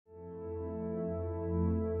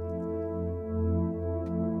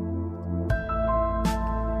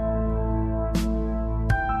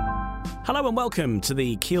Hello and welcome to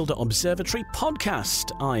the Kielder Observatory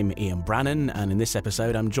podcast. I'm Ian Brannan, and in this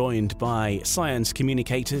episode I'm joined by science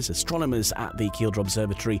communicators, astronomers at the Kielder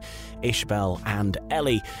Observatory, Ishbel and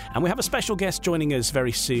Ellie. And we have a special guest joining us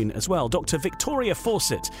very soon as well, Dr. Victoria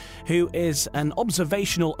Fawcett, who is an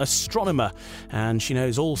observational astronomer, and she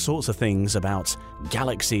knows all sorts of things about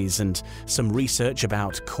galaxies and some research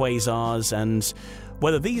about quasars and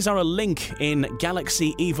whether these are a link in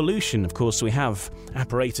galaxy evolution. Of course, we have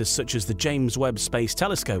apparatus such as the James Webb Space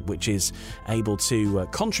Telescope, which is able to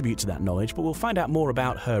contribute to that knowledge, but we'll find out more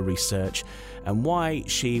about her research and why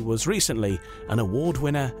she was recently an award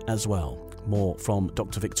winner as well. More from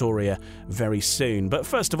Dr. Victoria very soon. But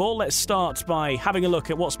first of all, let's start by having a look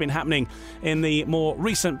at what's been happening in the more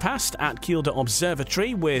recent past at Kielder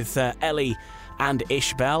Observatory with Ellie and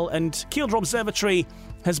Ishbel. And Kielder Observatory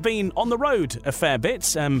has been on the road a fair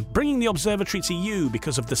bit, bringing the observatory to you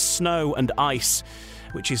because of the snow and ice,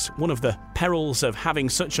 which is one of the perils of having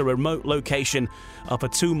such a remote location up a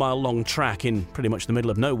 2-mile-long track in pretty much the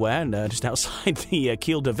middle of nowhere, and just outside the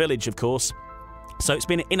Kielder village, of course. So it's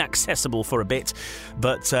been inaccessible for a bit,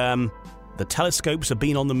 but the telescopes have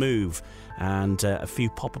been on the move, and a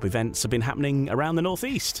few pop-up events have been happening around the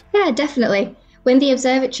northeast. Yeah, definitely. When the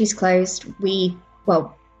observatory's closed,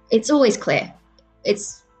 it's always clear.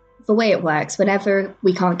 It's the way it works. Whenever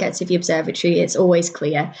we can't get to the observatory, it's always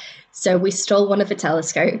clear. So we stole one of the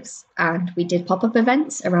telescopes and we did pop-up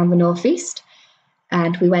events around the northeast.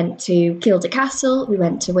 And we went to Kielder Castle, we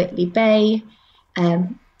went to Whitley Bay,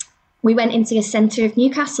 we went into the centre of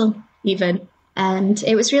Newcastle even. And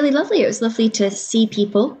it was really lovely. It was lovely to see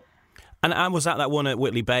people. And I was at that one at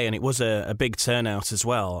Whitley Bay, and it was a big turnout as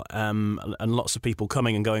well, and lots of people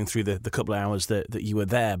coming and going through the couple of hours that you were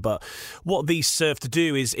there. But what these serve to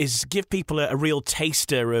do is give people a real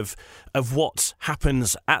taster of what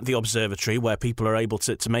happens at the observatory, where people are able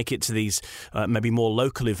to make it to these maybe more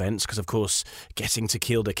local events, because, of course, getting to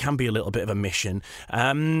Kielder can be a little bit of a mission,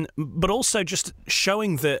 but also just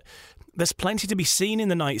showing that there's plenty to be seen in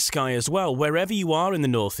the night sky as well. Wherever you are in the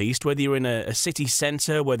northeast, whether you're in a city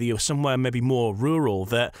centre, whether you're somewhere maybe more rural,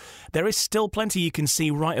 that there is still plenty you can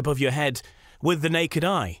see right above your head with the naked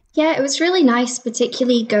eye. Yeah, it was really nice,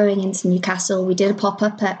 particularly going into Newcastle. We did a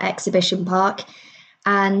pop-up at Exhibition Park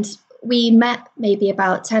and we met maybe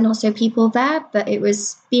about 10 or so people there, but it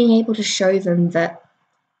was being able to show them that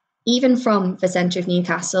even from the centre of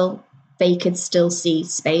Newcastle, they could still see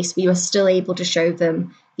space. We were still able to show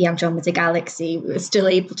them the Andromeda Galaxy. We were still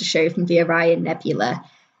able to show them the Orion Nebula,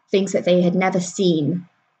 things that they had never seen,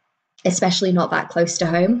 especially not that close to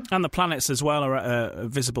home. And the planets as well are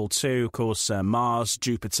visible too, of course, Mars,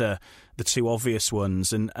 Jupiter, the two obvious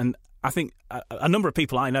ones. And I think a number of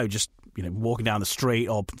people I know just walking down the street,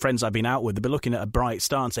 or friends I've been out with, they've been looking at a bright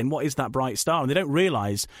star and saying, what is that bright star? And they don't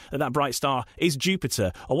realise that bright star is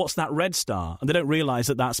Jupiter. Or what's that red star? And they don't realise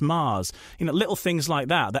that that's Mars. Little things like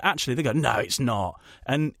that actually they go, no, it's not.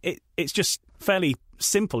 And it's just fairly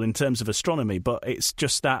simple in terms of astronomy, but it's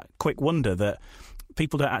just that quick wonder that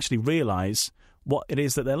people don't actually realise what it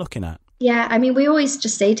is that they're looking at. Yeah, I mean, we always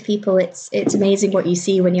just say to people, it's amazing what you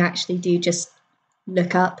see when you actually do just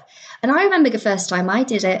look up. And I remember the first time I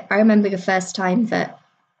did it. I remember the first time that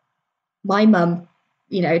my mum,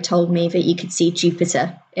 told me that you could see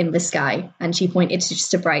Jupiter in the sky, and she pointed to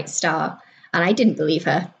just a bright star, and I didn't believe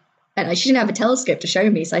her. And she didn't have a telescope to show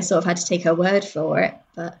me, so I sort of had to take her word for it.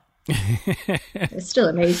 But it's still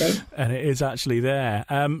amazing. And it is actually there.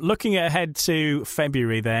 Looking ahead to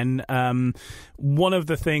February then, one of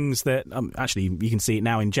the things that, actually you can see it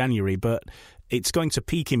now in January, but it's going to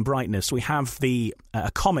peak in brightness. We have the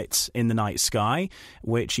comet in the night sky,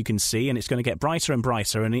 which you can see, and it's going to get brighter and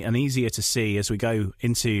brighter and easier to see as we go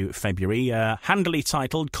into February. Handily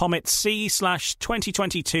titled Comet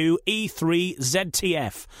C/2022 E3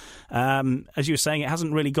 ZTF. As you were saying, it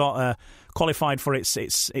hasn't really got qualified for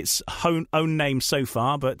its own name so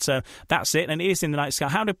far, but that's it, and it is in the night sky.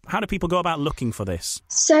 How do people go about looking for this?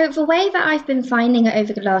 So the way that I've been finding it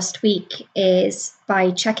over the last week is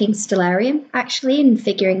by checking Stellarium, actually, and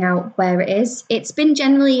figuring out where it is. It's been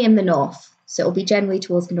generally in the north, so it'll be generally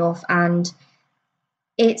towards the north, and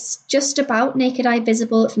it's just about naked eye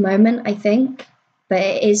visible at the moment, I think, but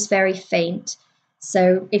it is very faint.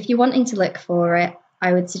 So if you're wanting to look for it,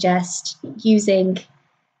 I would suggest using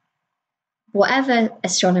whatever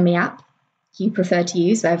astronomy app you prefer to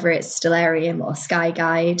use, whether it's Stellarium or Sky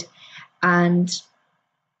Guide, and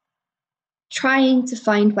trying to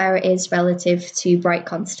find where it is relative to bright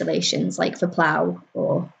constellations like the Plough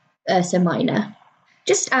or Ursa Minor.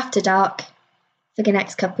 Just after dark for the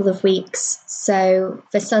next couple of weeks. So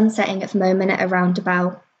the sun's setting at the moment at around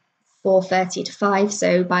about 4:30 to 5.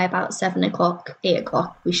 So by about 7 o'clock, 8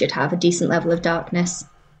 o'clock, we should have a decent level of darkness.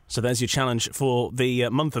 So there's your challenge for the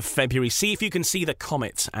month of February. See if you can see the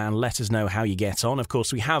comet and let us know how you get on. Of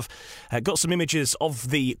course, we have got some images of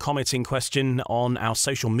the comet in question on our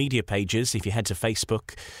social media pages. If you head to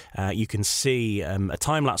Facebook, you can see a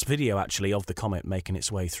time-lapse video, actually, of the comet making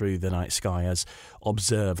its way through the night sky as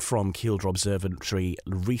observed from Kielder Observatory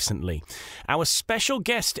recently. Our special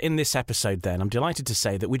guest in this episode, then, I'm delighted to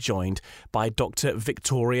say that we're joined by Dr.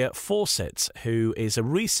 Victoria Fawcett, who is a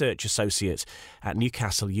research associate at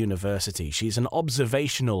Newcastle University. She's an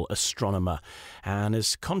observational astronomer and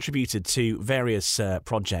has contributed to various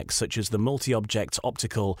projects such as the multi-object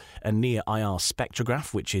optical and near IR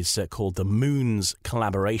spectrograph, which is called the MOONS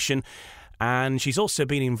collaboration. And she's also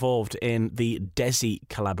been involved in the DESI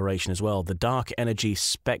collaboration as well, the Dark Energy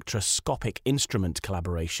Spectroscopic Instrument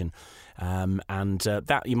collaboration.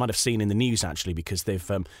 That you might have seen in the news, actually, because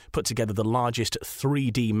they've put together the largest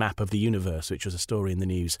 3D map of the universe, which was a story in the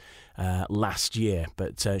news last year.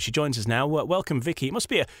 But she joins us now. Welcome, Vicky. It must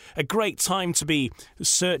be a great time to be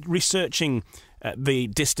researching the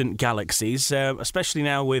distant galaxies, especially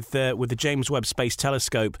now with the James Webb Space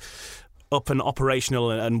Telescope up and operational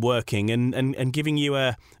and working, and giving you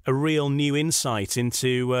a real new insight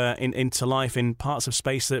into life in parts of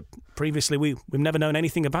space that previously we've never known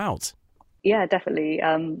anything about. Yeah, definitely.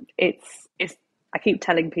 It's I keep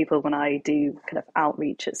telling people when I do kind of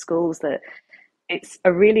outreach at schools that it's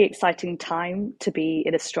a really exciting time to be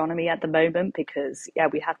in astronomy at the moment, because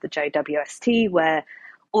we have the JWST where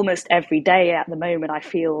almost every day at the moment I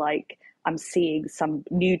feel like I'm seeing some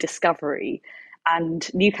new discovery. And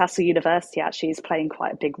Newcastle University actually is playing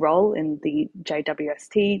quite a big role in the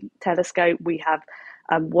JWST telescope. We have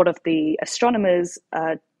one of the astronomers,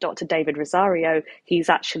 Dr. David Rosario. He's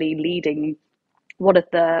actually leading one of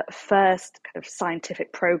the first kind of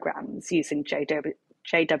scientific programs using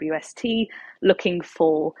JWST, looking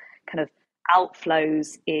for kind of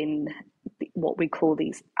outflows in what we call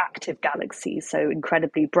these active galaxies, so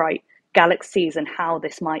incredibly bright galaxies, and how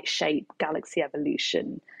this might shape galaxy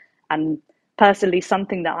evolution. And personally,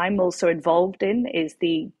 something that I'm also involved in is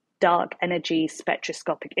the Dark Energy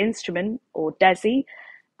Spectroscopic Instrument, or DESI,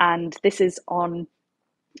 and this is on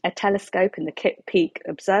a telescope in the Kitt Peak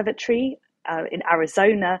Observatory in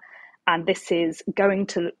Arizona, and this is going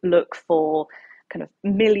to look for kind of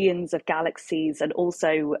millions of galaxies and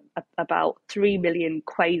also about 3 million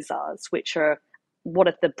quasars, which are one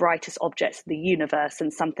of the brightest objects in the universe,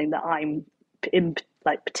 and something that I'm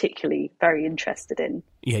particularly very interested in.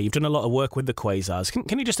 Yeah, you've done a lot of work with the quasars.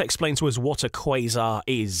 Can you just explain to us what a quasar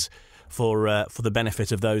is for the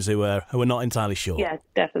benefit of those who are not entirely sure? Yeah,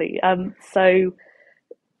 definitely. So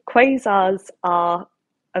quasars are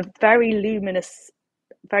a very luminous,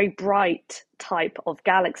 very bright type of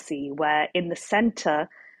galaxy where in the center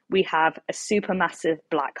we have a supermassive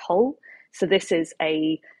black hole. So this is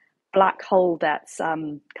a black hole that's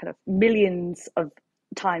kind of millions of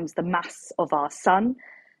times the mass of our sun.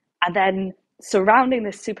 And then surrounding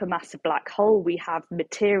this supermassive black hole, we have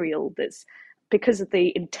material that's, because of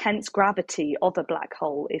the intense gravity of a black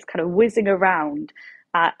hole, is kind of whizzing around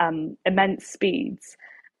at immense speeds.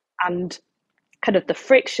 And kind of the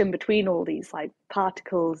friction between all these like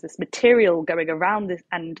particles, this material going around this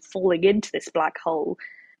and falling into this black hole,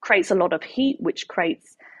 creates a lot of heat, which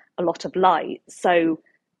creates a lot of light. So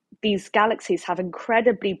these galaxies have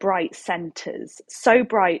incredibly bright centers, so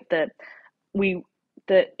bright that the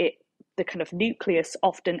kind of nucleus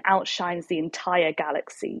often outshines the entire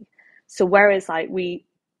galaxy. So whereas like we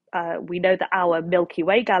know that our Milky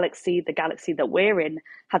Way galaxy, the galaxy that we're in,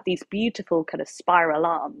 have these beautiful kind of spiral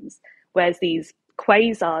arms, whereas these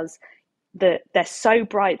quasars, they're so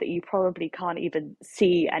bright that you probably can't even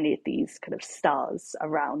see any of these kind of stars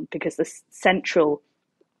around, because the central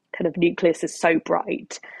kind of nucleus is so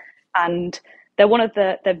bright. And they're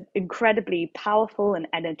they're incredibly powerful and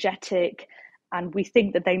energetic, and we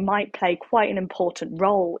think that they might play quite an important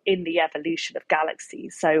role in the evolution of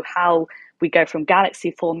galaxies. So how we go from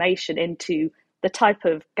galaxy formation into the type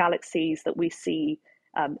of galaxies that we see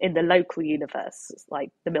in the local universe,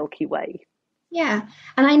 like the Milky Way. Yeah,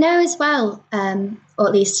 and I know as well, or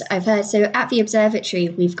at least I've heard, so at the observatory,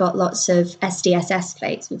 we've got lots of SDSS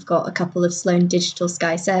plates. We've got a couple of Sloan Digital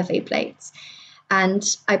Sky Survey plates. And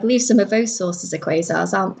I believe some of those sources are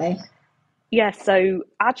quasars, aren't they? Yeah, so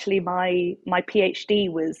actually my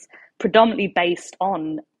PhD was predominantly based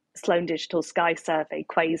on Sloan Digital Sky Survey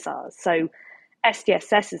quasars. So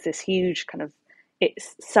SDSS is this huge kind of,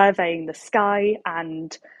 it's surveying the sky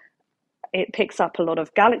and it picks up a lot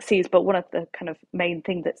of galaxies, but one of the kind of main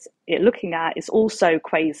thing that's it looking at is also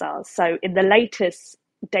quasars. So in the latest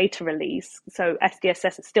data release, so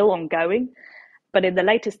SDSS is still ongoing, but in the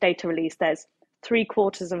latest data release, there's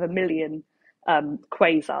 750,000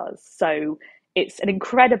 quasars. So it's an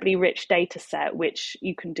incredibly rich data set, which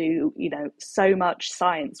you can do, so much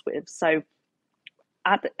science with. So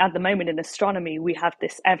at the moment in astronomy, we have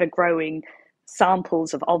this ever growing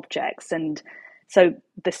samples of objects. And so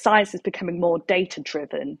the science is becoming more data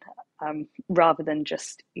driven rather than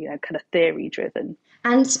just, kind of theory driven.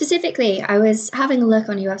 And specifically, I was having a look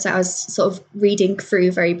on your website. I was sort of reading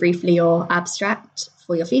through very briefly your abstract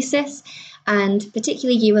for your thesis. And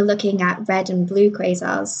particularly, you were looking at red and blue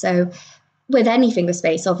quasars. So with anything with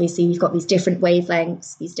space, obviously, you've got these different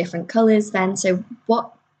wavelengths, these different colors then. So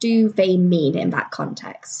what do they mean in that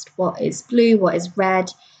context? What is blue? What is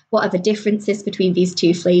red? What are the differences between these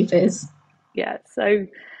two flavors? Yeah, so,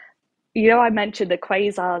 I mentioned that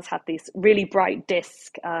quasars have this really bright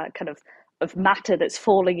disk kind of matter that's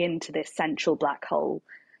falling into this central black hole.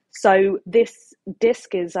 So this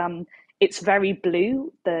disk is, it's very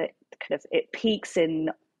blue. It peaks in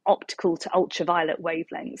optical to ultraviolet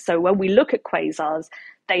wavelengths. So when we look at quasars,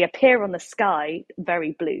 they appear on the sky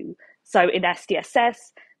very blue. So in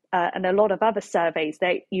SDSS and a lot of other surveys,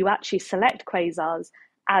 you actually select quasars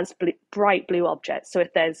as bright blue objects. So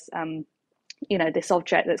if there's this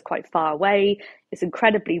object that's quite far away, it's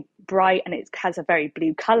incredibly bright and it has a very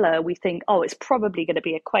blue color, we think, oh, it's probably going to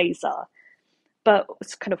be a quasar. But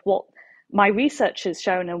it's kind of what my research has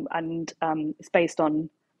shown, and it's based on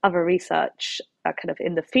other research kind of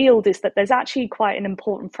in the field, is that there's actually quite an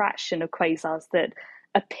important fraction of quasars that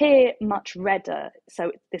appear much redder.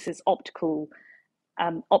 So this is optical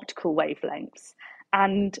wavelengths.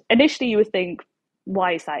 And initially you would think,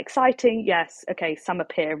 why is that exciting? Yes, okay, some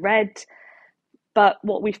appear red. But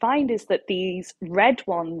what we find is that these red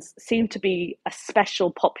ones seem to be a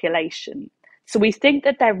special population. So we think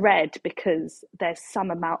that they're red because there's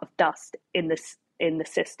some amount of dust in the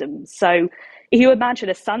system. So if you imagine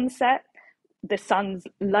a sunset, the sun's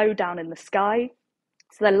low down in the sky,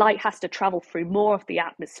 so the light has to travel through more of the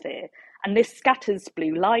atmosphere, and this scatters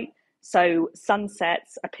blue light, so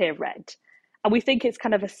sunsets appear red. And we think it's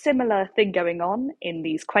kind of a similar thing going on in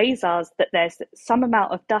these quasars, that there's some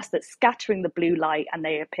amount of dust that's scattering the blue light and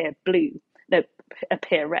they appear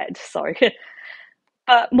red, sorry.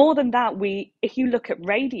 But more than that, if you look at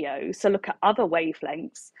radio, so look at other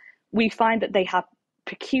wavelengths, we find that they have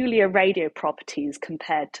peculiar radio properties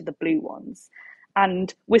compared to the blue ones.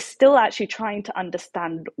 And we're still actually trying to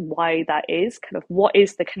understand why that is, kind of what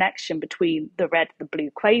is the connection between the red and the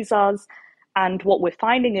blue quasars. And what we're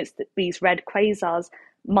finding is that these red quasars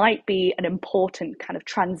might be an important kind of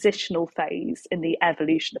transitional phase in the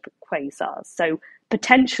evolution of quasars. So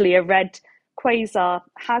potentially a red quasar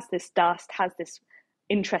has this dust, has this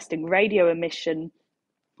interesting radio emission,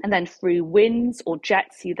 and then through winds or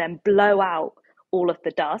jets, you then blow out all of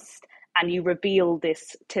the dust and you reveal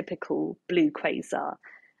this typical blue quasar.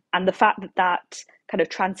 And the fact that kind of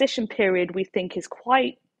transition period, we think, is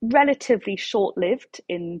quite relatively short-lived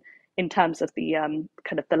in terms of the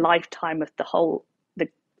kind of the lifetime of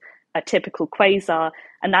a typical quasar,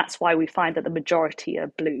 and that's why we find that the majority are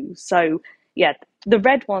blue. So yeah, the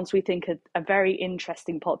red ones we think are a very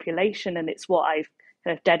interesting population, and it's what I've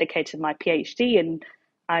kind of dedicated my PhD, and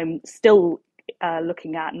I'm still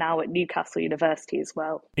looking at now at Newcastle University as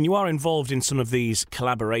well. And you are involved in some of these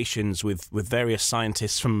collaborations with various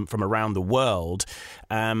scientists from around the world,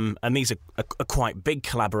 and these are quite big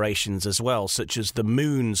collaborations as well, such as the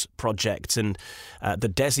Moons project and the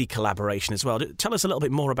DESI collaboration as well. Tell us a little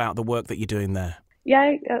bit more about the work that you're doing there.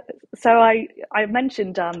 Yeah, so I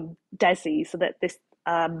mentioned DESI, so that this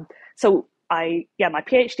my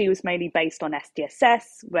PhD was mainly based on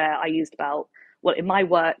SDSS, where I used in my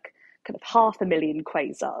work, kind of 500,000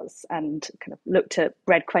 quasars and kind of looked at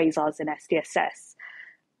red quasars in SDSS.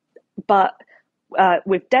 But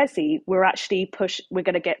with DESI, we're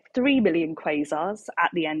going to get 3 million quasars at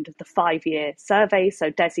the end of the 5-year survey. So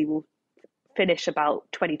DESI will finish about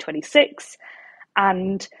 2026.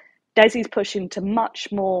 And DESI's pushing to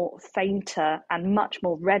much more fainter and much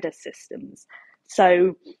more redder systems.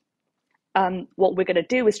 So what we're going to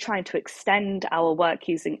do is trying to extend our work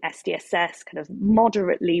using SDSS, kind of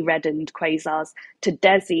moderately reddened quasars, to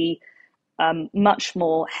DESI, much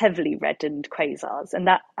more heavily reddened quasars.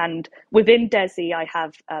 And within DESI, I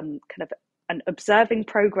have kind of an observing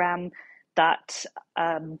program that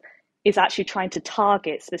is actually trying to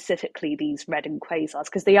target specifically these reddened quasars,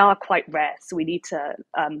 because they are quite rare. So we need to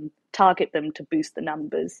target them to boost the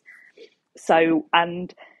numbers. So,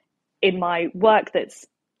 and in my work that's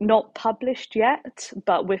not published yet,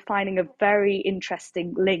 but we're finding a very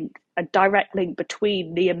interesting link, a direct link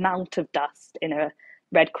between the amount of dust in a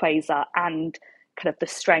red quasar and kind of the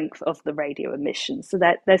strength of the radio emission. So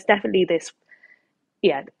there's definitely this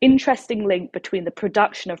interesting link between the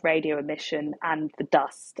production of radio emission and the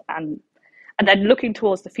dust. And then looking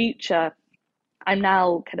towards the future, I'm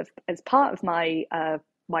now kind of, as part of my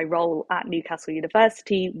my role at Newcastle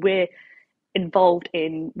University, we're involved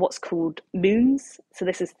in what's called MOONS. So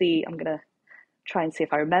this is I'm going to try and see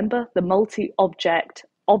if I remember, the multi-object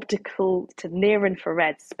optical to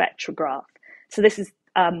near-infrared spectrograph. So this is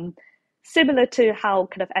similar to how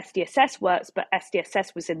kind of SDSS works, but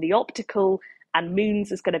SDSS was in the optical and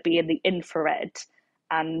MOONS is going to be in the infrared.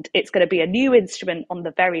 And it's going to be a new instrument on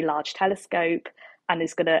the Very Large Telescope, and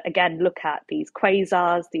is going to, again, look at these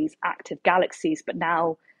quasars, these active galaxies, but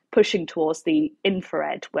now pushing towards the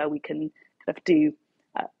infrared, where we can kind of do,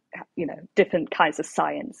 different kinds of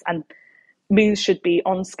science. And MOONS should be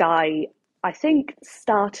on sky, I think,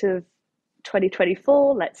 start of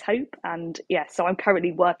 2024, let's hope. And so I'm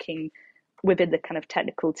currently working within the kind of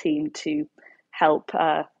technical team to help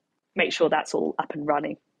make sure that's all up and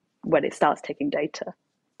running when it starts taking data.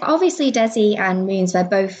 Obviously, DESI and MOONS, they're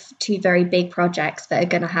both two very big projects that are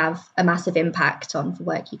going to have a massive impact on the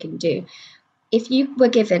work you can do. If you were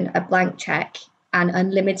given a blank check and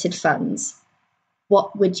unlimited funds,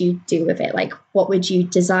 what would you do with it? Like, what would you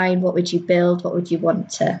design? What would you build? What would you want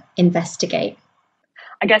to investigate?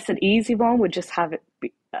 I guess an easy one would just have it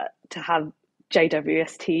be, to have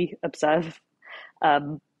JWST observe,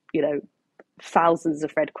 thousands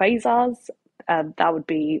of red quasars. That would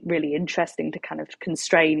be really interesting to kind of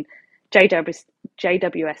constrain.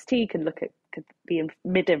 JWST could look at the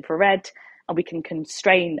mid-infrared, and we can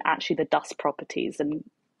constrain actually the dust properties and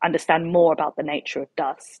understand more about the nature of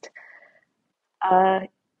dust.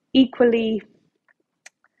 Equally,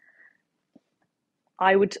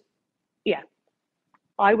 I would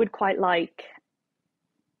quite like,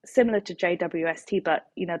 similar to JWST, but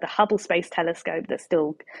the Hubble Space Telescope that's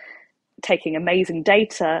still taking amazing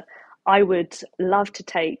data. I would love to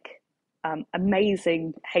take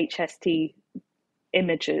amazing HST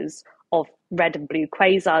images of red and blue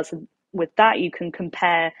quasars, and with that you can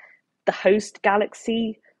compare the host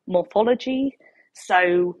galaxy morphology.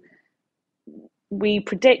 So we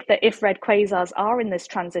predict that if red quasars are in this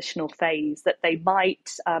transitional phase, that they might,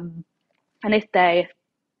 and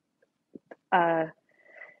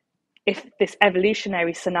if this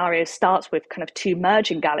evolutionary scenario starts with kind of two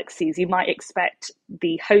merging galaxies, you might expect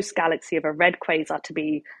the host galaxy of a red quasar to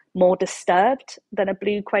be more disturbed than a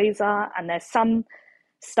blue quasar. And there's some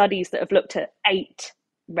studies that have looked at 8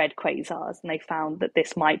 red quasars, and they found that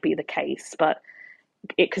this might be the case, but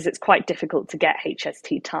because it's quite difficult to get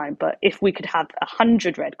HST time. But if we could have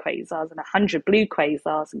 100 red quasars and 100 blue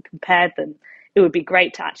quasars and compare them, it would be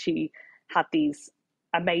great to actually have these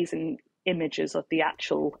amazing images of the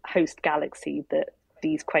actual host galaxy that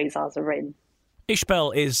these quasars are in.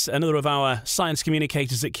 Ishbel is another of our science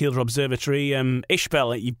communicators at Kielder Observatory.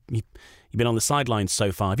 Ishbel, you've been on the sidelines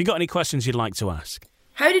so far. Have you got any questions you'd like to ask?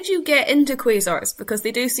 How did you get into quasars? Because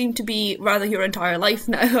they do seem to be rather your entire life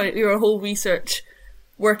now. Your whole research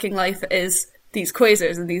working life is these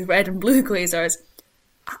quasars and these red and blue quasars.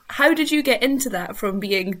 How did you get into that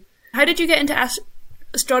how did you get into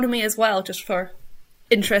astronomy as well, just for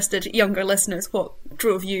interested younger listeners? What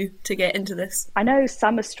drove you to get into this? I know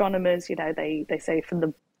some astronomers, they say from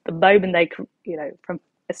the moment they, from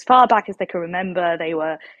as far back as they can remember, they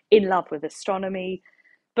were in love with astronomy.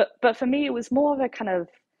 But for me, it was more of a kind of,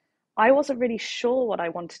 I wasn't really sure what I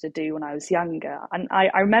wanted to do when I was younger. And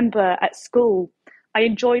I remember at school, I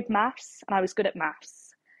enjoyed maths and I was good at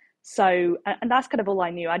maths. So, and that's kind of all I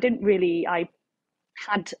knew. I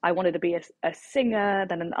wanted to be a singer,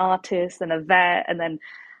 then an artist, then a vet, and then,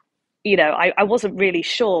 I wasn't really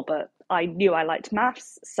sure, but I knew I liked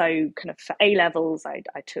maths. So kind of for A-levels, I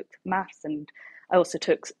took maths, and I also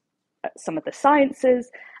took some of the sciences.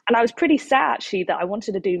 And I was pretty sad, actually, that I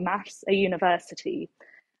wanted to do maths at university.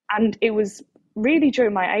 And it was really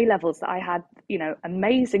during my A-levels that I had,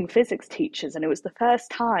 amazing physics teachers. And it was the first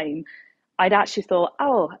time I'd actually thought,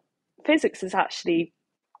 oh, physics is actually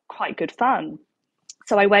quite good fun.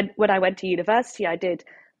 So when I went to university, I did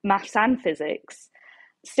maths and physics,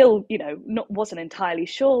 still, wasn't entirely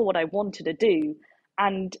sure what I wanted to do.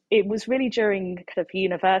 And it was really during kind of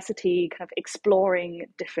university, kind of exploring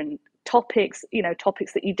different topics,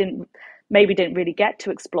 topics that you didn't really get to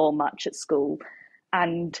explore much at school.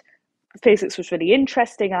 And physics was really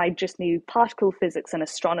interesting. I just knew particle physics and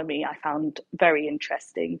astronomy I found very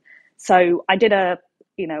interesting. So I did a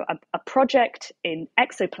project in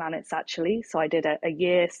exoplanets, actually. So I did a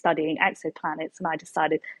year studying exoplanets, and I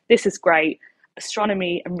decided this is great.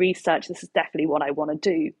 Astronomy and research, this is definitely what I want to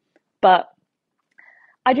do. But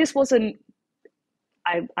I just wasn't.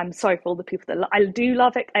 I'm sorry for all the people that I do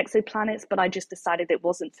love exoplanets, but I just decided it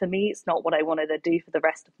wasn't for me. It's not what I wanted to do for the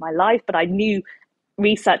rest of my life. But I knew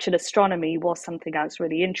research in astronomy was something I was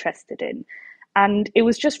really interested in. And it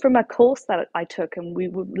was just from a course that I took, and we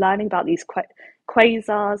were learning about these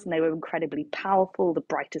quasars, and they were incredibly powerful, the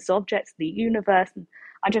brightest objects in the universe. And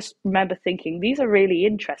I just remember thinking, these are really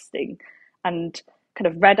interesting, and kind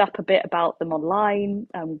of read up a bit about them online,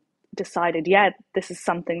 decided, yeah, this is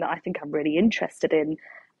something that I think I'm really interested in,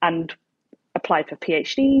 and applied for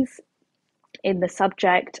PhDs in the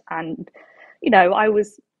subject. And, I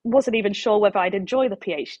wasn't even sure whether I'd enjoy the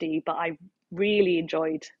PhD, but I really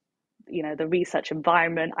enjoyed the research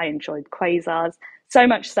environment. I enjoyed quasars so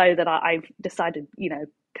much so that I've decided,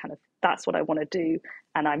 kind of that's what I want to do.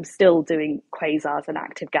 And I'm still doing quasars and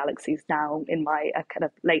active galaxies now in my kind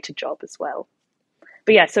of later job as well.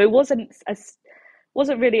 But yeah, so it wasn't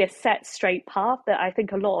really a set straight path that I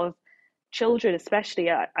think a lot of children especially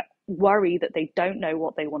worry that they don't know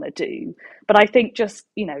what they want to do. But I think just,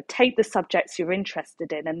 take the subjects you're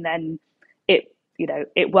interested in, and then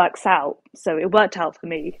it works out. So it worked out for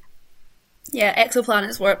me. Yeah,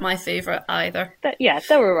 exoplanets weren't my favourite either. They're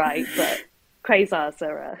all right, but quasars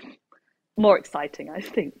are more exciting, I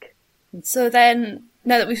think. So then,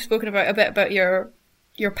 now that we've spoken about a bit about your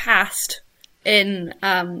past in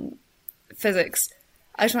physics,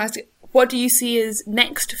 I just want to ask, what do you see as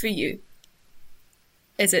next for you?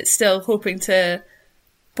 Is it still hoping to...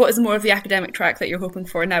 What is more of the academic track that you're hoping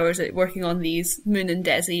for now, or is it working on these Moon and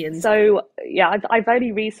DESI? And so, yeah, I've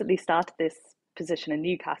only recently started this position in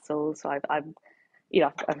Newcastle, so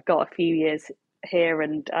I've got a few years here,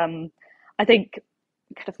 and I think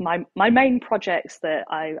kind of my main projects that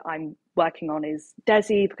I'm working on is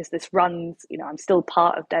DESI, because this runs, I'm still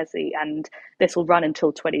part of DESI, and this will run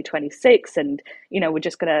until 2026, and we're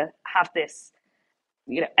just going to have this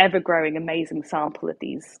ever-growing amazing sample of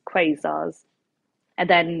these quasars. And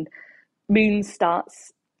then Moon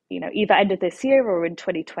starts, either end of this year or in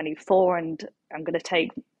 2024, and I'm going to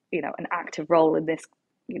take, an active role in this,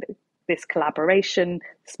 this collaboration.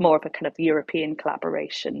 It's more of a kind of European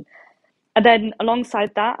collaboration. And then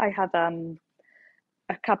alongside that, I have a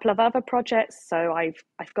couple of other projects. So I've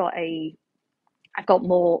got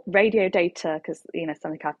more radio data, because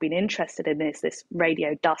something I've been interested in is this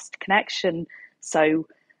radio dust connection. So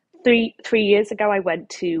three years ago, I went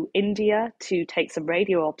to India to take some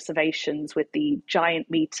radio observations with the Giant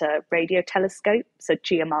Meter Radio Telescope, so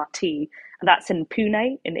GMRT, and that's in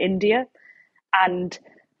Pune in India. And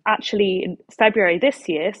actually in February this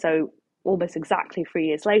year, so almost exactly 3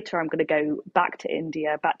 years later, I'm going to go back to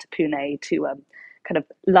India, back to Pune, to kind of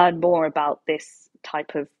learn more about this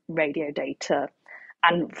type of radio data.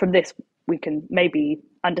 And from this, we can maybe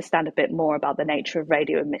understand a bit more about the nature of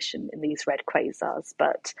radio emission in these red quasars.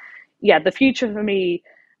 But yeah, the future for me,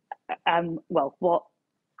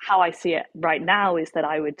 how I see it right now is that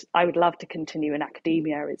I would love to continue in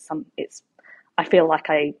academia. I feel like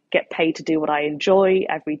I get paid to do what I enjoy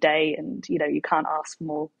every day, and you can't ask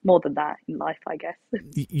for more than that in life, I guess.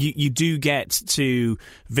 You do get to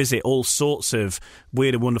visit all sorts of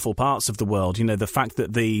weird and wonderful parts of the world. The fact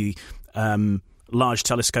that the large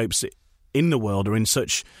telescopes in the world are in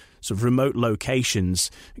such sort of remote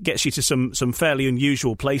locations gets you to some fairly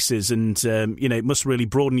unusual places, and it must really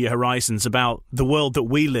broaden your horizons about the world that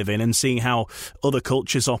we live in, and seeing how other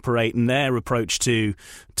cultures operate and their approach to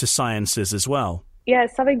sciences as well. Yeah,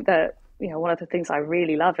 it's something that one of the things I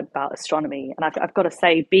really love about astronomy, and I've got to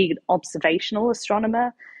say, being an observational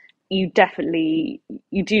astronomer, you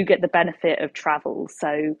do get the benefit of travel.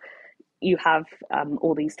 So you have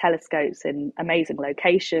all these telescopes in amazing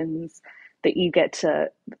locations that you get to,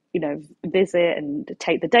 visit and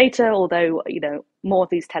take the data, although, more of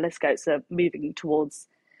these telescopes are moving towards,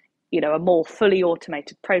 a more fully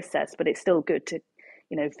automated process, but it's still good to,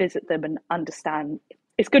 visit them and understand.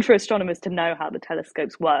 It's good for astronomers to know how the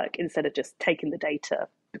telescopes work instead of just taking the data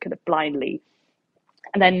kind of blindly.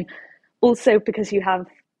 And then also because you have,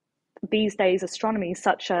 these days, astronomy is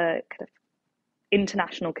such a kind of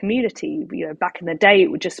international community. Back in the day,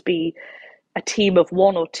 it would just be a team of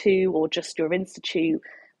one or two, or just your institute.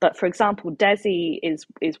 But for example, DESI is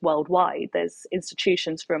worldwide. There's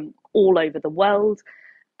institutions from all over the world,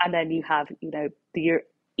 and then you have the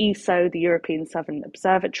ESO, the European Southern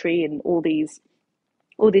Observatory, and all these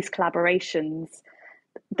collaborations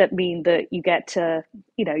that mean that you get to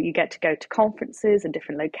go to conferences and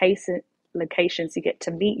different locations. You get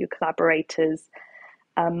to meet your collaborators,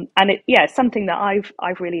 and it's something that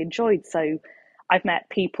I've really enjoyed. So I've met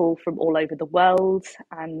people from all over the world,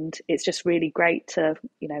 and it's just really great to,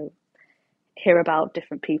 hear about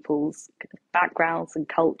different people's backgrounds and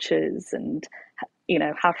cultures, and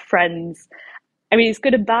have friends. I mean, it's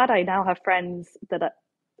good and bad. I now have friends that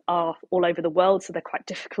are all over the world, so they're quite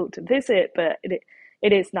difficult to visit, but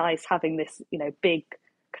it is nice having this big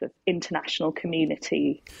kind of international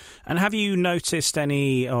community. And have you noticed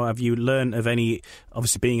any, or have you learned of any,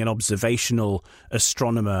 obviously being an observational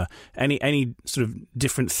astronomer, any sort of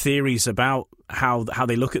different theories about how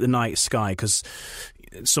they look at the night sky? Because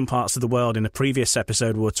some parts of the world, in a previous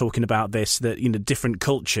episode we were talking about this, that different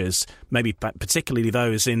cultures, maybe particularly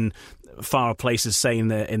those in far places, say in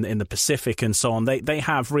the Pacific and so on, they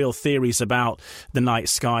have real theories about the night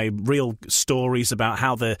sky, real stories about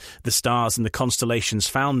how the stars and the constellations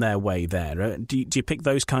found their way there. Do you pick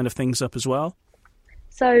those kind of things up as well?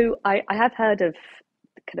 So I have heard of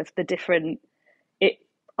kind of the different.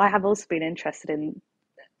 I have also been interested in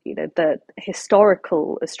the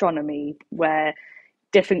historical astronomy, where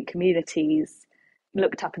different communities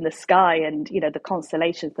looked up in the sky, and the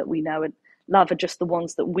constellations that we know and love are just the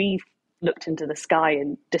ones that we've looked into the sky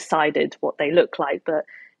and decided what they look like. But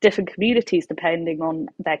different communities, depending on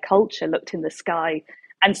their culture, looked in the sky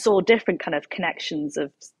and saw different kind of connections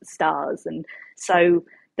of stars. And so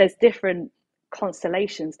there's different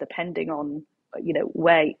constellations depending on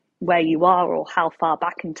where you are or how far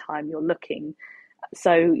back in time you're looking.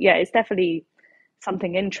 So yeah, it's definitely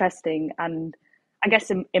something interesting. And I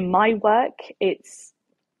guess in my work, it's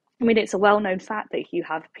a well-known fact that if you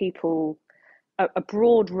have people, a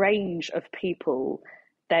broad range of people,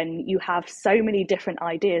 then you have so many different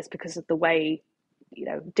ideas because of the way,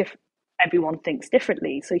 everyone thinks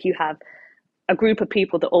differently. So if you have a group of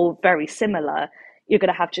people that are all very similar, you're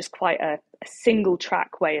going to have just quite a single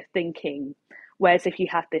track way of thinking. Whereas if you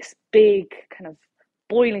have this big kind of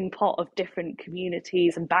boiling pot of different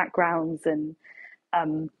communities and backgrounds and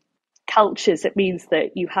cultures, it means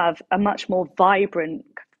that you have a much more vibrant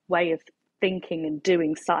way of thinking and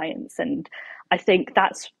doing science. And I think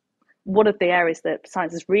that's one of the areas that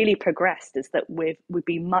science has really progressed, is that we'd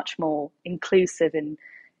be much more inclusive in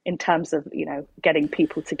terms of getting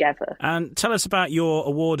people together. And tell us about your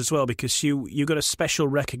award as well, because you got a special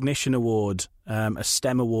recognition award, a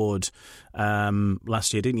STEM award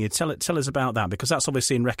last year, didn't you? Tell us about that, because that's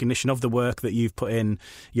obviously in recognition of the work that you've put in,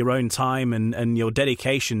 your own time and your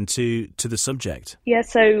dedication to the subject. Yeah,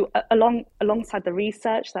 so alongside the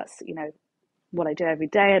research, that's what I do every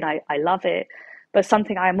day, and I love it. But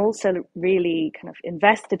something I am also really kind of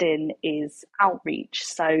invested in is outreach.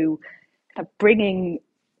 So kind of bringing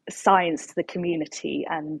science to the community,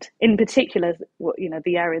 and in particular,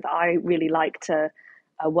 the area that I really like to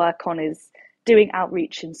work on is doing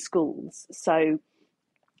outreach in schools. So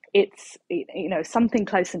it's something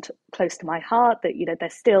close to my heart that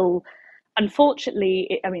there's still, unfortunately,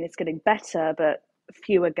 it's getting better, but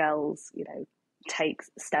fewer girls take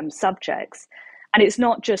STEM subjects. And it's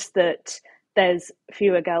not just that there's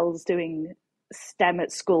fewer girls doing STEM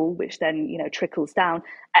at school, which then trickles down.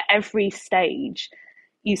 At every stage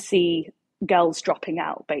you see girls dropping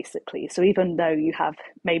out, basically. So even though you have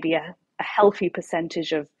maybe a healthy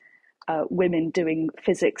percentage of women doing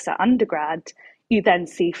physics at undergrad, you then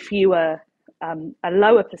see fewer, a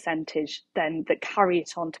lower percentage then that carry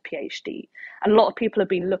it on to PhD. And a lot of people have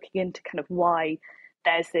been looking into kind of why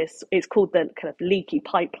there's this, it's called the kind of leaky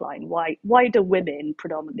pipeline. Why do women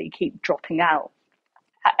predominantly keep dropping out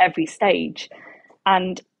at every stage?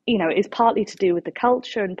 And, it's partly to do with the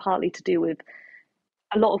culture and partly to do with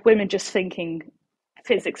a lot of women just thinking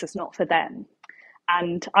physics is not for them.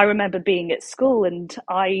 And I remember being at school, and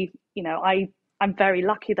I'm very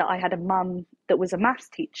lucky that I had a mum that was a maths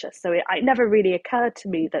teacher. So it never really occurred to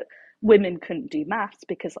me that women couldn't do maths,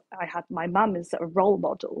 because I had my mum as a role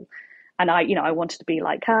model. And I wanted to be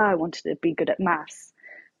like her. I wanted to be good at maths.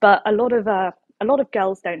 But a lot of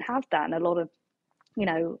girls don't have that, and a lot of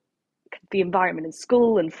the environment in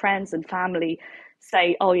school and friends and family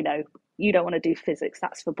say, oh, you don't want to do physics,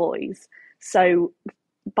 that's for boys. So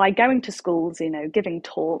by going to schools, giving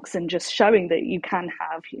talks and just showing that you can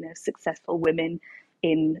have successful women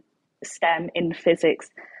in STEM, in physics,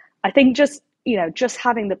 I think just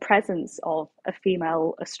having the presence of a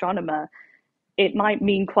female astronomer, it might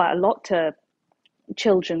mean quite a lot to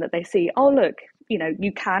children, that they see, oh, look,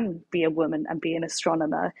 you can be a woman and be an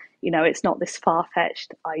astronomer. It's not this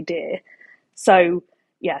far-fetched idea. So,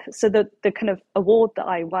 yeah, so the kind of award that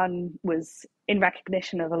I won was in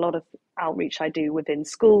recognition of a lot of outreach I do within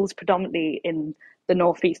schools, predominantly in the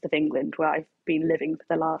northeast of England, where I've been living for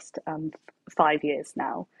the last 5 years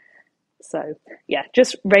now. So, yeah,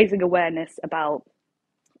 just raising awareness about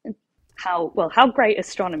how great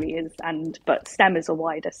astronomy is, but STEM as a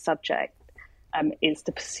wider subject is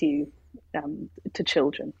to pursue to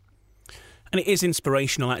children. And it is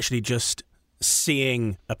inspirational, actually, just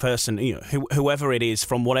seeing a person, whoever it is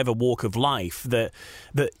from whatever walk of life, that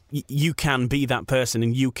you can be that person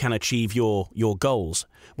and you can achieve your goals,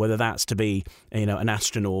 whether that's to be an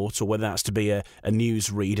astronaut, or whether that's to be a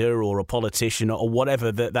newsreader or a politician, or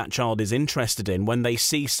whatever that child is interested in. When they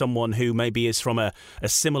see someone who maybe is from a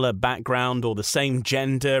similar background or the same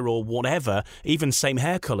gender or whatever, even same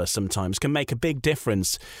hair colour sometimes, can make a big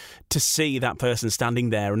difference to see that person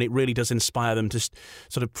standing there, and it really does inspire them to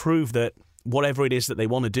sort of prove that whatever it is that they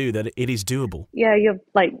want to do, that it is doable. Yeah,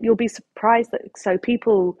 you'll be surprised that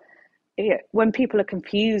when people are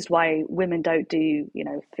confused why women don't do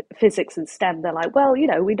physics and STEM, they're like, well,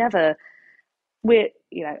 we're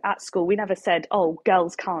at school we never said, oh,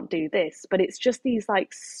 girls can't do this, but it's just these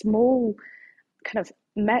like small kind of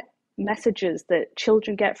messages that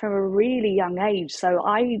children get from a really young age. So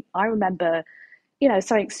I remember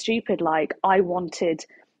something stupid like I wanted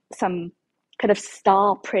some kind of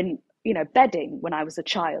star print bedding when I was a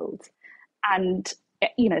child. And,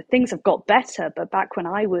 things have got better. But back when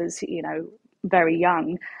I was, very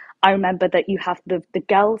young, I remember that you have the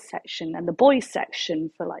girls section and the boys section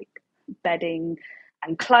for like bedding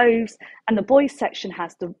and clothes. And the boys section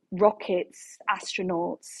has the rockets,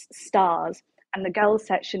 astronauts, stars. And the girls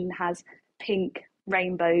section has pink,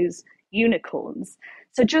 rainbows, unicorns.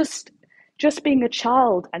 So just being a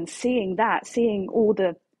child and seeing all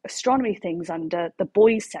the astronomy things under the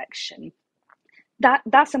boys section,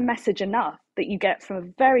 that's a message enough that you get from a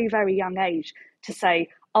very, very young age to say,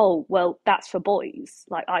 oh, well, that's for boys,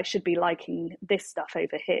 like I should be liking this stuff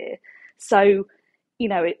over here. So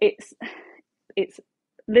it's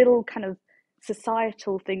little kind of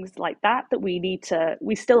societal things like that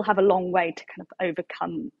we still have a long way to kind of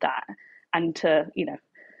overcome that, and to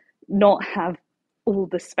not have all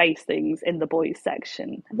the space things in the boys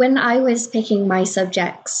section. When I was picking my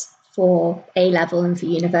subjects for A-level and for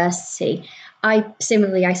university, I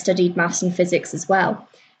studied maths and physics as well.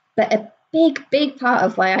 But a big part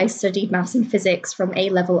of why I studied maths and physics from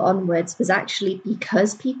A-level onwards was actually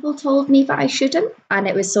because people told me that I shouldn't. And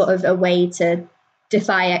it was sort of a way to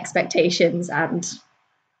defy expectations and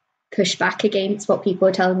push back against what people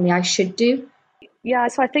were telling me I should do. Yeah,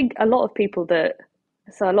 so I think a lot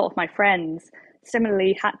of my friends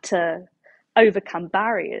similarly had to overcome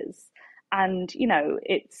barriers. And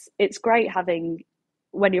it's great having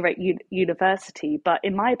when you're at university, but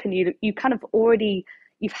in my opinion you kind of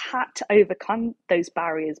you've had to overcome those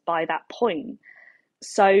barriers by that point.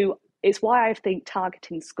 So it's why I think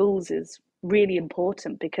targeting schools is really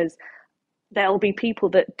important, because there'll be people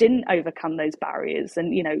that didn't overcome those barriers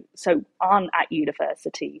and so aren't at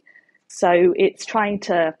university. So it's trying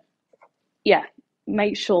to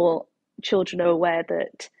make sure children are aware,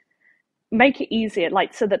 that make it easier,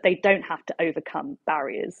 like so that they don't have to overcome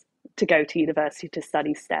barriers to go to university to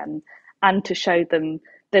study STEM, and to show them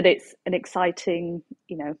that it's an exciting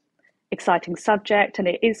subject and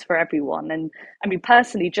it is for everyone. And I mean,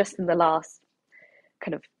 personally, just in the last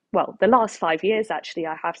the last 5 years, actually,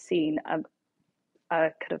 I have seen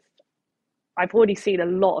I've already seen a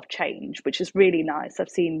lot of change, which is really nice. I've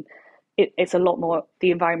seen it's a lot more,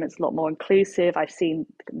 the environment's a lot more inclusive. I've seen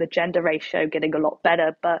the gender ratio getting a lot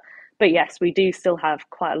better, but yes, we do still have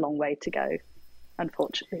quite a long way to go,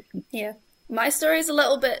 unfortunately. Yeah. My story is a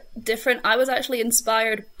little bit different. I was actually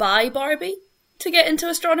inspired by Barbie to get into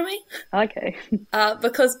astronomy. Okay.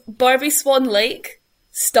 Because Barbie Swan Lake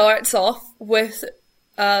starts off with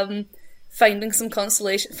finding some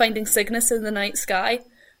constellation, finding Cygnus in the night sky,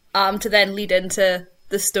 to then lead into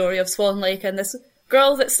the story of Swan Lake and this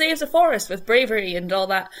girl that saves a forest with bravery and all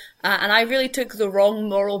that. And I really took the wrong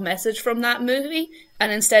moral message from that movie.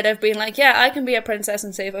 And instead of being like, yeah, I can be a princess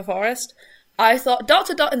and save a forest, I thought, dot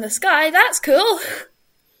to dot in the sky, that's cool.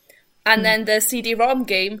 And then the CD-ROM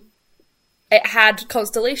game, it had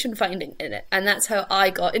constellation finding in it. And that's how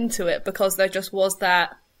I got into it, because there just was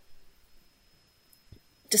that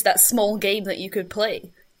small game that you could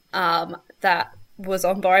play that was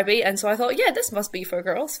on Barbie. And so I thought, yeah, this must be for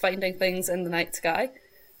girls, finding things in the night sky.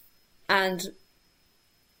 And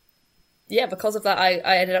yeah, because of that,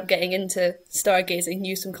 I ended up getting into stargazing,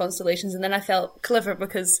 knew some constellations, and then I felt clever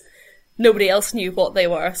because nobody else knew what they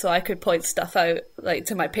were, so I could point stuff out, like,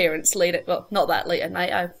 to my parents late, well, not that late at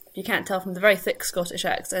night. You can't tell from the very thick Scottish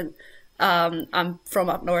accent. I'm from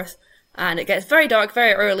up north, and it gets very dark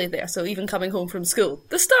very early there, so even coming home from school,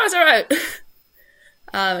 the stars are out!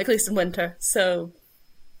 At least in winter. So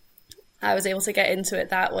I was able to get into it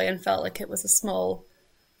that way and felt like it was a small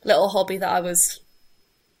little hobby that I was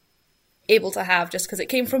able to have just because it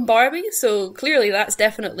came from Barbie, so clearly that's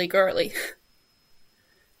definitely girly.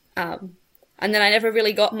 And then I never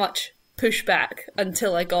really got much pushback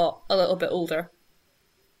until I got a little bit older.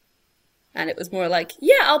 And it was more like,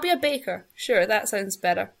 yeah, I'll be a baker. Sure, that sounds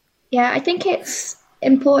better. Yeah, I think it's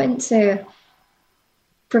important to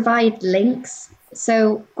provide links.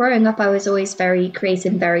 So growing up, I was always very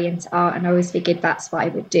creative, very into art, and I always figured that's what I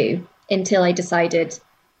would do until I decided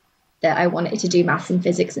that I wanted to do maths and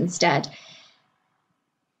physics instead.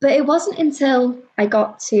 But it wasn't until I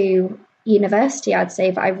got to university, I'd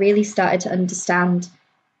say, that I really started to understand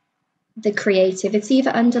the creativity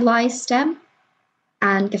that underlies STEM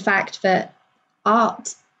and the fact that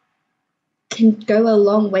art can go a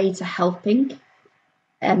long way to helping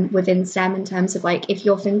within STEM in terms of like, if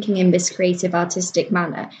you're thinking in this creative artistic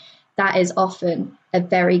manner, that is often a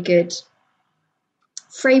very good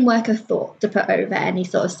framework of thought to put over any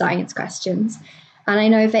sort of science questions. And I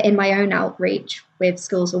know that in my own outreach with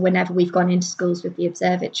schools, or whenever we've gone into schools with the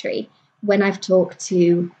observatory, when I've talked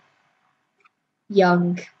to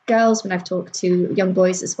young girls, when I've talked to young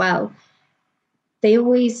boys as well, they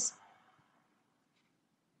always,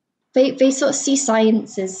 they sort of see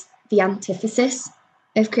science as the antithesis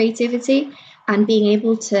of creativity, and being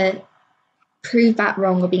able to prove that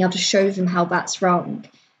wrong or being able to show them how that's wrong,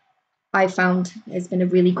 I found has been a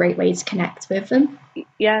really great way to connect with them.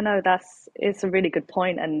 Yeah, no, it's a really good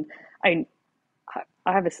point. And I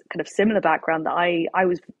have a kind of similar background that I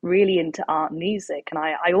was really into art and music, and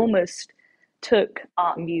I almost took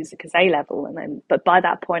art and music as A level, and then but by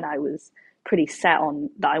that point I was pretty set on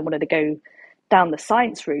that I wanted to go down the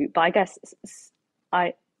science route. But I guess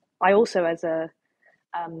I also as a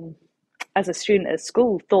student at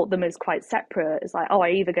school thought them as quite separate. It's like, oh, I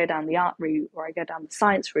either go down the art route or I go down the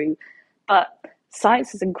science route. But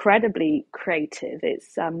science is incredibly creative.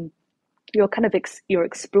 It's you're kind of you're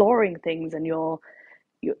exploring things, and you're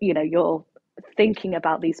thinking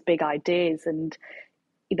about these big ideas, and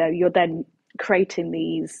you're then creating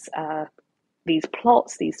these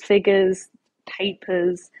plots, these figures,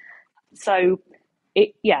 papers. So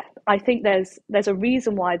I think there's a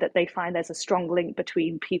reason why that they find there's a strong link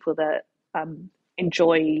between people that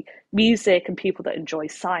enjoy music and people that enjoy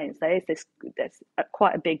science. There's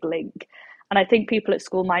quite a big link, and I think people at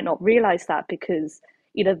school might not realize that, because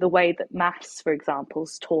the way that maths, for example,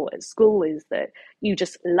 is taught at school is that you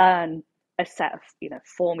just learn a set of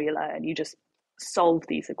formula and you just solve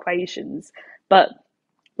these equations. But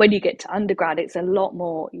when you get to undergrad, it's a lot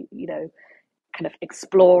more kind of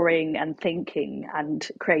exploring and thinking and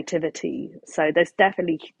creativity. So there's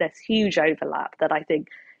huge overlap that I think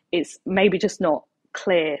is maybe just not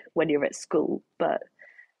clear when you're at school, but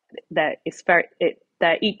they're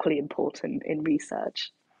equally important in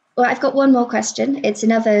research. Well, I've got one more question. It's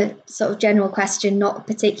another sort of general question, not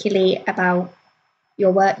particularly about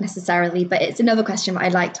your work necessarily, but it's another question that I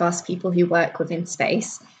like to ask people who work within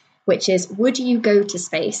space, which is, would you go to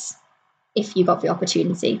space if you got the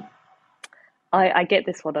opportunity? I get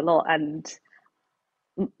this one a lot, and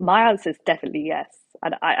my answer is definitely yes.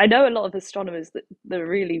 And I know a lot of astronomers that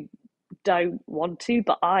really don't want to,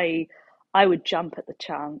 but I would jump at the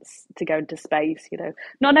chance to go into space.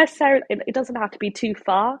 Not necessarily, it doesn't have to be too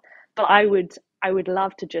far, but I would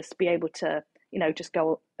love to just be able to just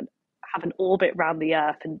go and have an orbit around the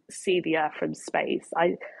Earth and see the Earth from space.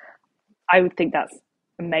 I would think that's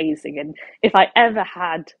amazing, and if I ever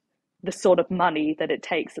had the sort of money that it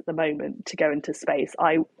takes at the moment to go into space,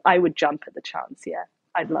 I would jump at the chance. Yeah,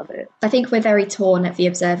 I'd love it. I think we're very torn at the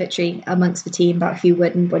observatory amongst the team about who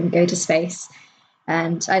would and wouldn't go to space.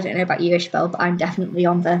 And I don't know about you, Ishbel, but I'm definitely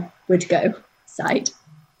on the would go side.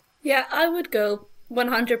 Yeah, I would go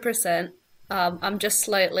 100%. I'm just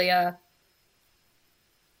slightly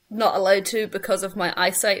not allowed to because of my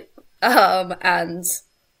eyesight. And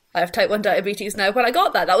I have type 1 diabetes now. When I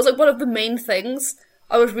got that was like one of the main things.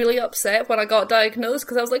 I was really upset when I got diagnosed,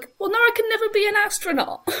 because I was like, well, now I can never be an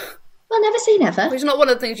astronaut. Well, never say never. Which is not one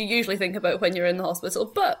of the things you usually think about when you're in the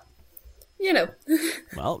hospital, but,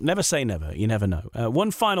 Well, never say never. You never know.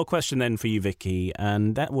 One final question then for you, Vicky,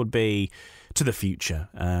 and that would be to the future.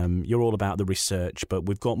 You're all about the research, but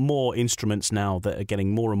we've got more instruments now that are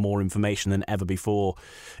getting more and more information than ever before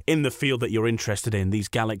in the field that you're interested in, these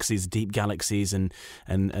galaxies, deep galaxies, and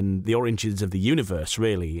the origins of the universe,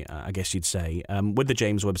 really, I guess you'd say, with the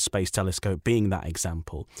James Webb Space Telescope being that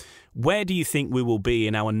example. Where do you think we will be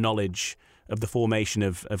in our knowledge of the formation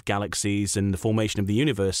of galaxies and the formation of the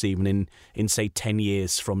universe even in say, 10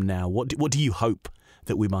 years from now? What do you hope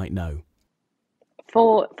that we might know?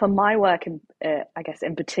 For my work, I guess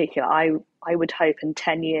in particular, I would hope in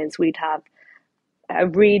 10 years we'd have a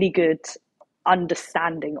really good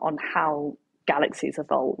understanding on how galaxies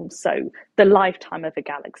evolve. So the lifetime of a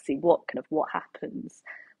galaxy, what happens,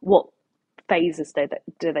 what phases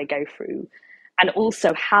do they go through? And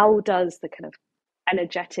also, how does the kind of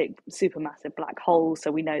energetic supermassive black hole,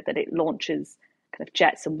 so we know that it launches kind of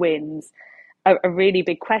jets and winds, a really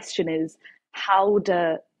big question is how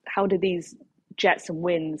do these jets and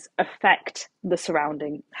winds affect the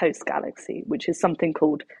surrounding host galaxy, which is something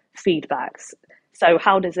called feedbacks. So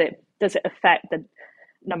how does it affect the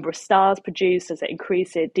number of stars produced? Does it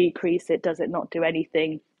increase it, decrease it? Does it not do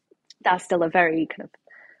anything? That's still a very kind of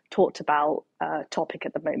talked about topic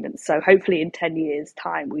at the moment. So hopefully in 10 years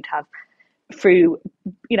time, we'd have, through,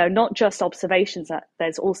 not just observations, that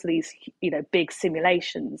there's also these, big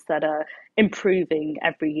simulations that are improving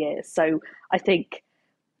every year. So I think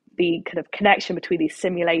the kind of connection between these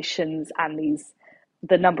simulations and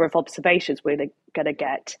the number of observations we're going to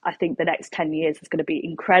get, I think the next 10 years is going to be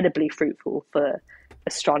incredibly fruitful for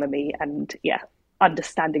astronomy and,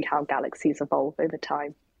 understanding how galaxies evolve over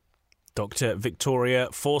time. Dr. Victoria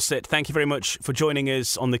Fawcett, thank you very much for joining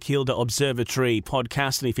us on the Kielder Observatory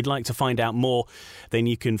podcast. And if you'd like to find out more, then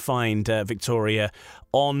you can find Victoria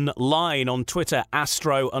online on Twitter,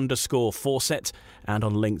 astro_Fawcett, and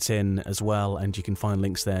on LinkedIn as well. And you can find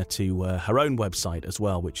links there to her own website as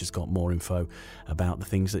well, which has got more info about the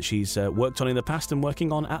things that she's worked on in the past and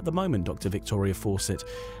working on at the moment. Dr. Victoria Fawcett,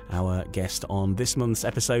 our guest on this month's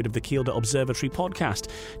episode of the Kielder Observatory podcast.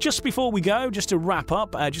 Just before we go, just to wrap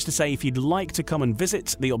up, just to say, if you'd like to come and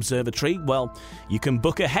visit the observatory, well, you can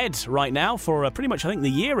book ahead right now for pretty much, I think, the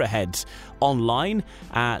year ahead online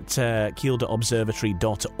at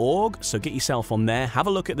kielderobservatory.org. So get yourself on there, have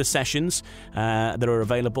a look at the sessions that are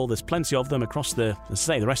available. There's plenty of them across the rest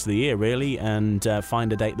of the year, really, and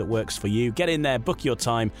find a date that works for you. Get in there, book your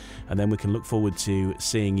time, and then we can look forward to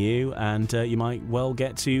seeing you, and you might well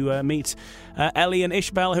get to meet Ellie and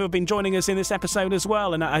Ishbel, who have been joining us in this episode as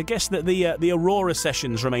well. And I guess that the Aurora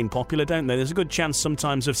sessions remain popular, don't they? There's a good chance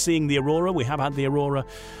sometimes of seeing the Aurora. We have had the Aurora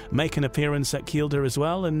make an appearance at Kielder as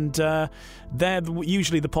well, and they're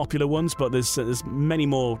usually the popular ones, but there's many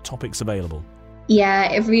more topics available.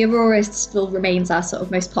 Yeah, the Aurora still remains our sort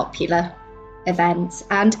of most popular event,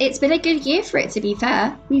 and it's been a good year for it, to be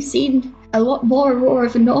fair. We've seen a lot more Aurora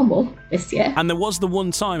than normal this year. And there was the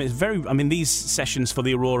one time, these sessions for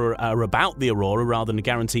the Aurora are about the Aurora rather than a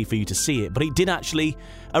guarantee for you to see it, but it did actually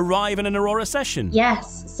arrive in an Aurora session.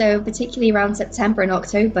 Yes, so particularly around September and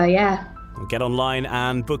October, yeah. Get online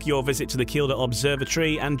and book your visit to the Kielder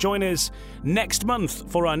Observatory, and join us next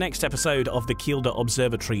month for our next episode of the Kielder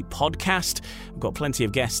Observatory podcast. We've got plenty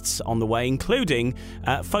of guests on the way, including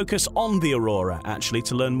focus on the Aurora, actually,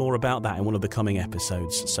 to learn more about that in one of the coming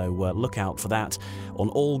episodes. So look out for that on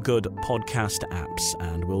all good podcast apps,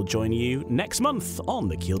 and we'll join you next month on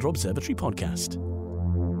the Kielder Observatory podcast.